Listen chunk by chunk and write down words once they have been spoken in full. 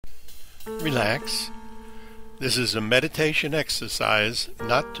Relax. This is a meditation exercise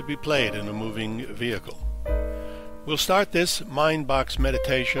not to be played in a moving vehicle. We'll start this mind box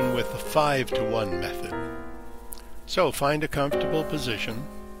meditation with the 5-to-1 method. So find a comfortable position,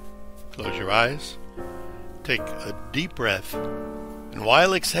 close your eyes, take a deep breath, and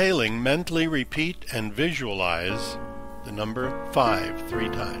while exhaling, mentally repeat and visualize the number 5 3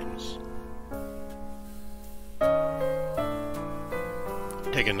 times.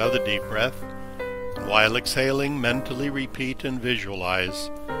 Take another deep breath, and while exhaling, mentally repeat and visualize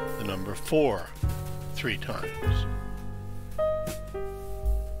the number 4 3 times.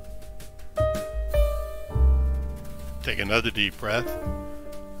 Take another deep breath,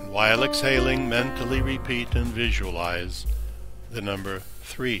 and while exhaling, mentally repeat and visualize the number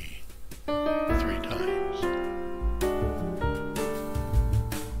 3 times.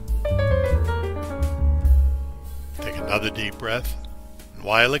 Take another deep breath, and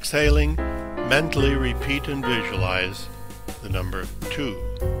while exhaling, mentally repeat and visualize the number 2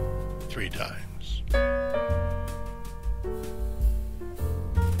 3 times.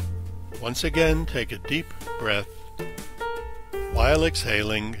 Once again, take a deep breath. While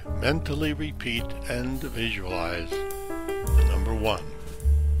exhaling, mentally repeat and visualize the number 1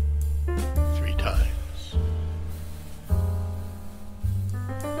 3 times.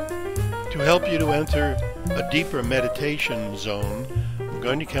 To help you to enter a deeper meditation zone, I'm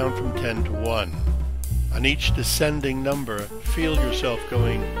going to count from 10 to 1. On each descending number, feel yourself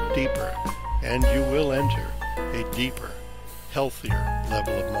going deeper, and you will enter a deeper, healthier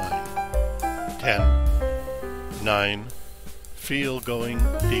level of mind. 10, 9, feel going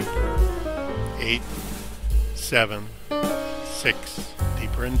deeper. 8, 7, 6,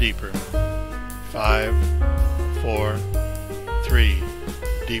 deeper and deeper. 5, 4, 3,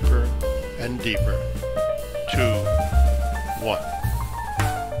 deeper and deeper. 2, 1.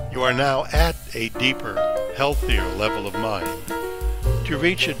 You are now at a deeper, healthier level of mind. To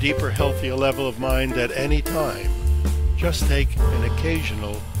reach a deeper, healthier level of mind at any time, just take an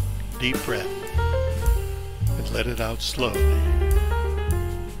occasional deep breath and let it out slowly.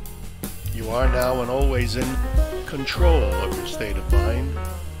 You are now and always in control of your state of mind.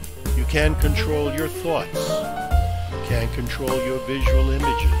 You can control your thoughts. You can control your visual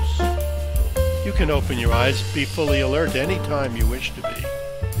images. You can open your eyes, be fully alert any time you wish to be.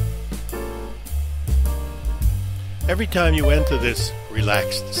 Every time you enter this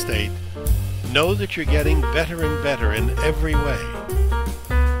relaxed state, know that you're getting better and better in every way.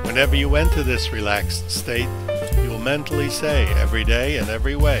 Whenever you enter this relaxed state, you'll mentally say every day and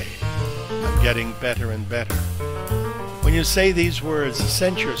every way, I'm getting better and better. When you say these words,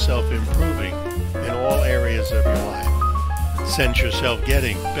 sense yourself improving in all areas of your life. Sense yourself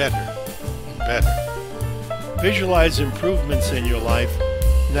getting better and better. Visualize improvements in your life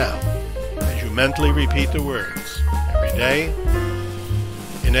now as you mentally repeat the words. Every day,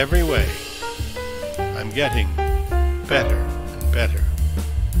 in every way, I'm getting better and better.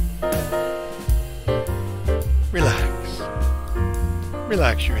 Relax.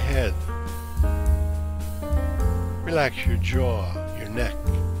 Relax your head. Relax your jaw, your neck.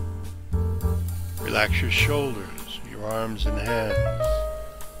 Relax your shoulders, your arms and hands.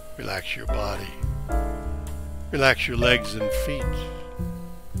 Relax your body. Relax your legs and feet.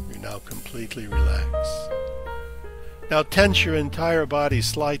 You're now completely relaxed. Now tense your entire body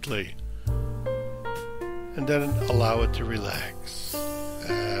slightly, and then allow it to relax.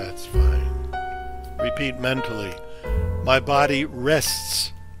 That's fine. Repeat mentally, my body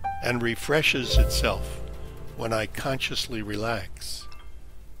rests and refreshes itself when I consciously relax.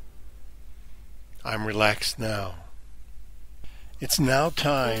 I'm relaxed now. It's now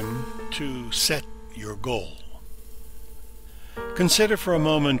time to set your goal. Consider for a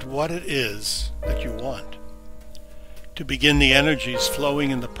moment what it is that you want. To begin the energies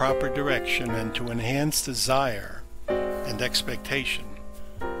flowing in the proper direction and to enhance desire and expectation,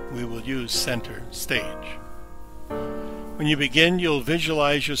 we will use center stage. When you begin, you'll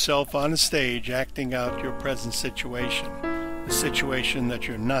visualize yourself on a stage acting out your present situation, the situation that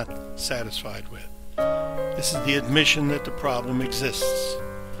you're not satisfied with. This is the admission that the problem exists.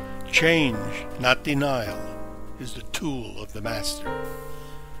 Change, not denial, is the tool of the master.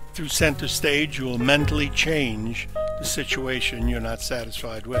 Through center stage, you will mentally change the situation you're not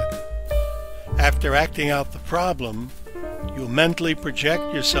satisfied with. After acting out the problem, you'll mentally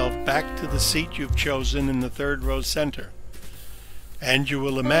project yourself back to the seat you've chosen in the third row center, and you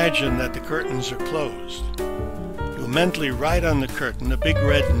will imagine that the curtains are closed. You'll mentally write on the curtain a big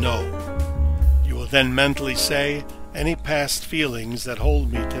red no. You will then mentally say, any past feelings that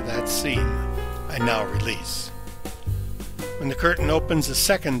hold me to that scene, I now release. When the curtain opens a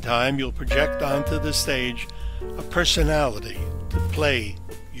second time, you'll project onto the stage a personality to play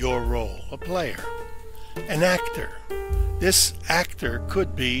your role, a player, an actor. This actor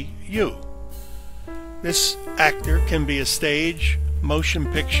could be you. This actor can be a stage,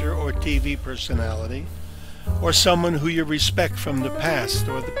 motion picture, or TV personality, or someone who you respect from the past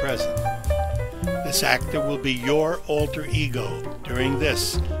or the present. This actor will be your alter ego during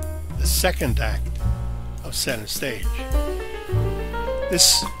this, the second act of center stage.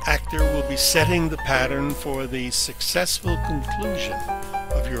 This actor will be setting the pattern for the successful conclusion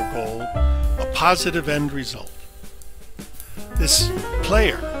of your goal, a positive end result. This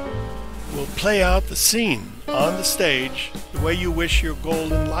player will play out the scene on the stage the way you wish your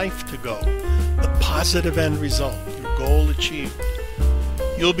goal in life to go, the positive end result, your goal achieved.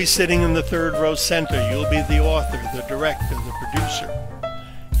 You'll be sitting in the third row center. You'll be the author, the director, the producer.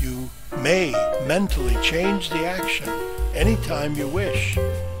 You may mentally change the action anytime you wish.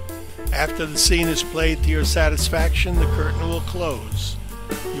 After the scene is played to your satisfaction, the curtain will close.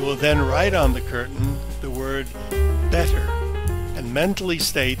 You will then write on the curtain the word better and mentally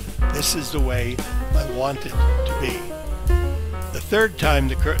state, this is the way I want it to be. The third time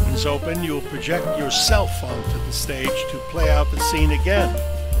the curtains open, you will project yourself onto the stage to play out the scene again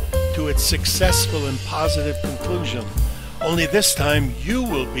to its successful and positive conclusion. Only this time you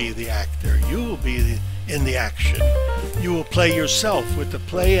will be the actor. You will be in the action. You will play yourself with the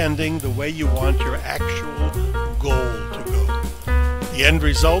play ending the way you want your actual goal to go. The end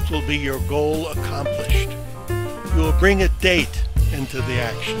result will be your goal accomplished. You will bring a date into the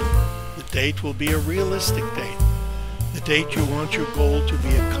action. The date will be a realistic date. The date you want your goal to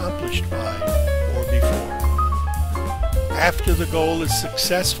be accomplished by or before. After the goal is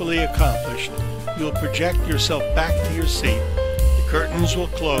successfully accomplished, you'll project yourself back to your seat, the curtains will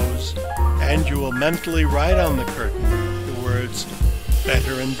close, and you will mentally write on the curtain the words,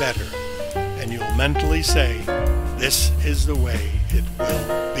 better and better, and you'll mentally say, this is the way it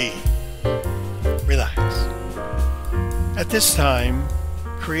will be. Relax. At this time,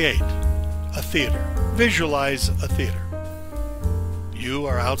 create a theater. Visualize a theater. You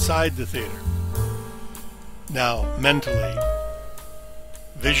are outside the theater. Now, mentally,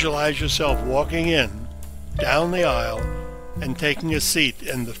 visualize yourself walking in, down the aisle, and taking a seat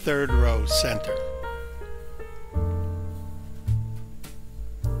in the third row center.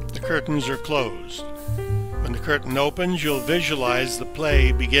 The curtains are closed. When the curtain opens, you'll visualize the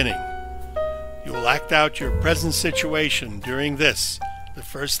play beginning. You will act out your present situation during this, the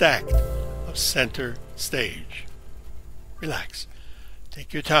first act of center stage. Relax.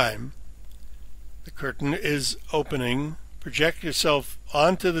 Take your time. The curtain is opening. Project yourself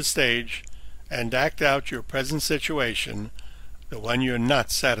onto the stage and act out your present situation, the one you're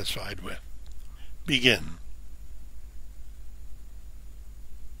not satisfied with. Begin.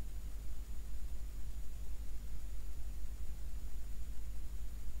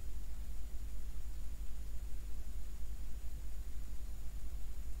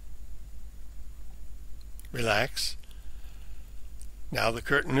 Relax. Now the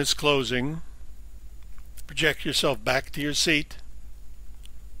curtain is closing. Project yourself back to your seat.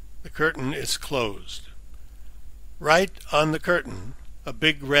 The curtain is closed. Write on the curtain a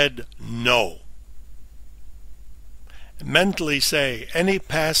big red no. Mentally say, any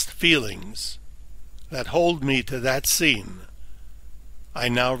past feelings that hold me to that scene, I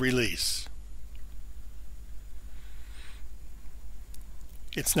now release.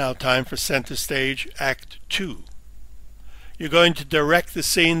 It's now time for center stage, Act 2. You're going to direct the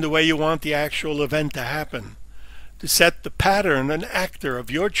scene the way you want the actual event to happen. To set the pattern, an actor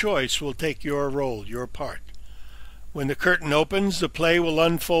of your choice will take your role, your part. When the curtain opens, the play will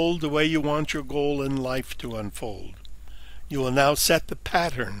unfold the way you want your goal in life to unfold. You will now set the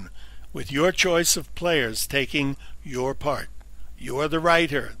pattern with your choice of players taking your part. You are the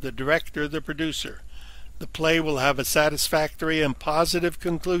writer, the director, the producer. The play will have a satisfactory and positive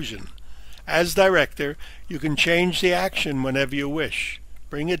conclusion. As director, you can change the action whenever you wish.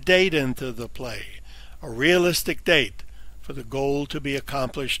 Bring a date into the play, a realistic date for the goal to be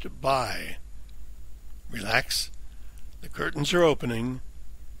accomplished by. Relax. The curtains are opening.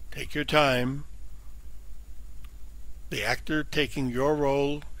 Take your time. The actor taking your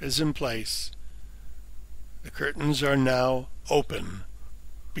role is in place. The curtains are now open.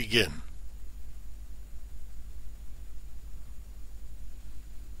 Begin.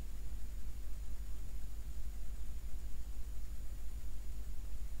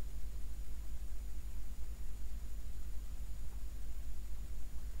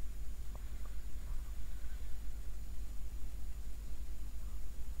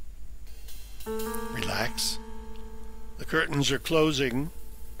 Relax. The curtains are closing.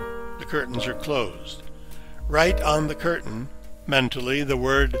 The curtains are closed. Write on the curtain, mentally, the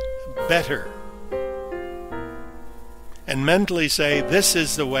word better. And mentally say, this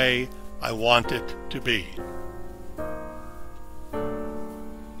is the way I want it to be.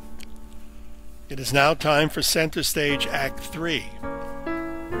 It is now time for Center Stage Act 3.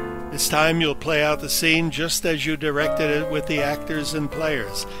 This time you'll play out the scene just as you directed it with the actors and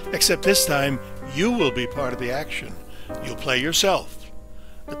players, except this time you will be part of the action. You'll play yourself.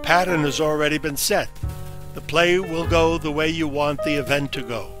 The pattern has already been set. The play will go the way you want the event to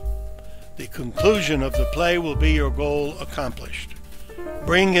go. The conclusion of the play will be your goal accomplished.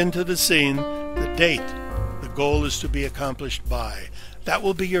 Bring into the scene the date the goal is to be accomplished by. That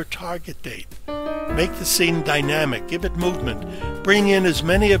will be your target date. Make the scene dynamic. Give it movement. Bring in as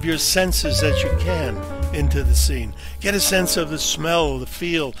many of your senses as you can into the scene. Get a sense of the smell, the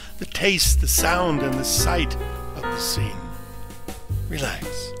feel, the taste, the sound, and the sight of the scene.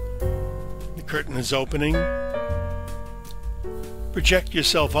 Relax. The curtain is opening. Project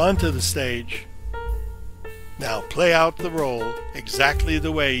yourself onto the stage. Now play out the role exactly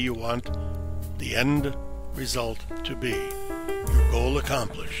the way you want the end result to be. Your goal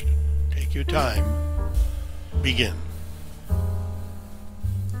accomplished. Take your time. Begin.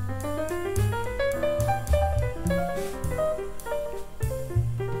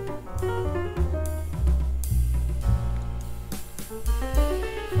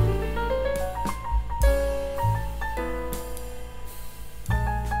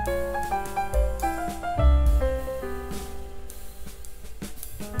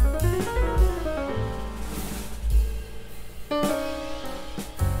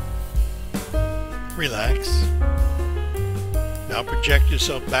 Relax. Now project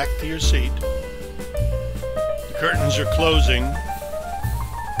yourself back to your seat. The curtains are closing.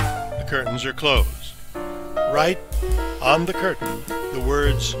 The curtains are closed. Write on the curtain the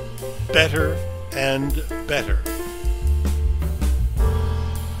words better and better.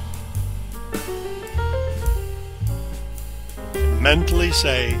 Mentally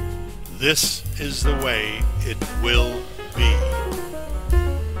say, this is the way it will be.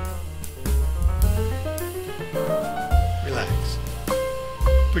 Relax.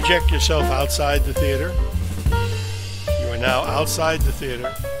 Project yourself outside the theater. You are now outside the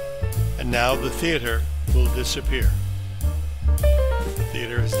theater, and now the theater will disappear. The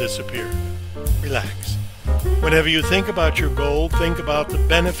theater has disappeared. Relax. Whenever you think about your goal, think about the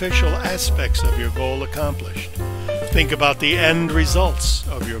beneficial aspects of your goal accomplished. Think about the end results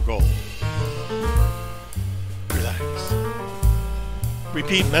of your goal. Relax.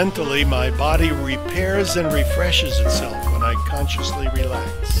 Repeat mentally, my body repairs and refreshes itself when I consciously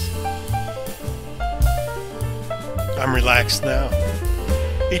relax. I'm relaxed now.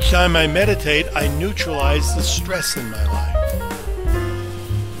 Each time I meditate, I neutralize the stress in my life.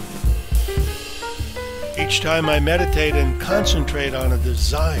 Each time I meditate and concentrate on a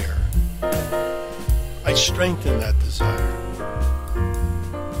desire, I strengthen that desire.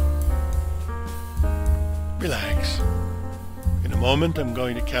 Relax. In a moment, I'm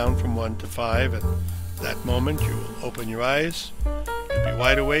going to count from 1 to 5. At that moment, you will open your eyes. You'll be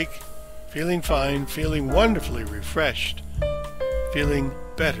wide awake, feeling fine, feeling wonderfully refreshed, feeling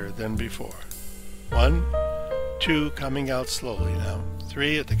better than before. 1, 2, coming out slowly now.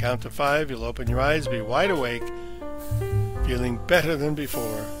 3, at the count of 5, you'll open your eyes, be wide awake, feeling better than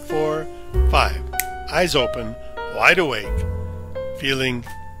before. 4, 5. Eyes open, wide awake, feeling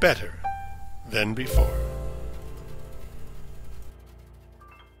better than before.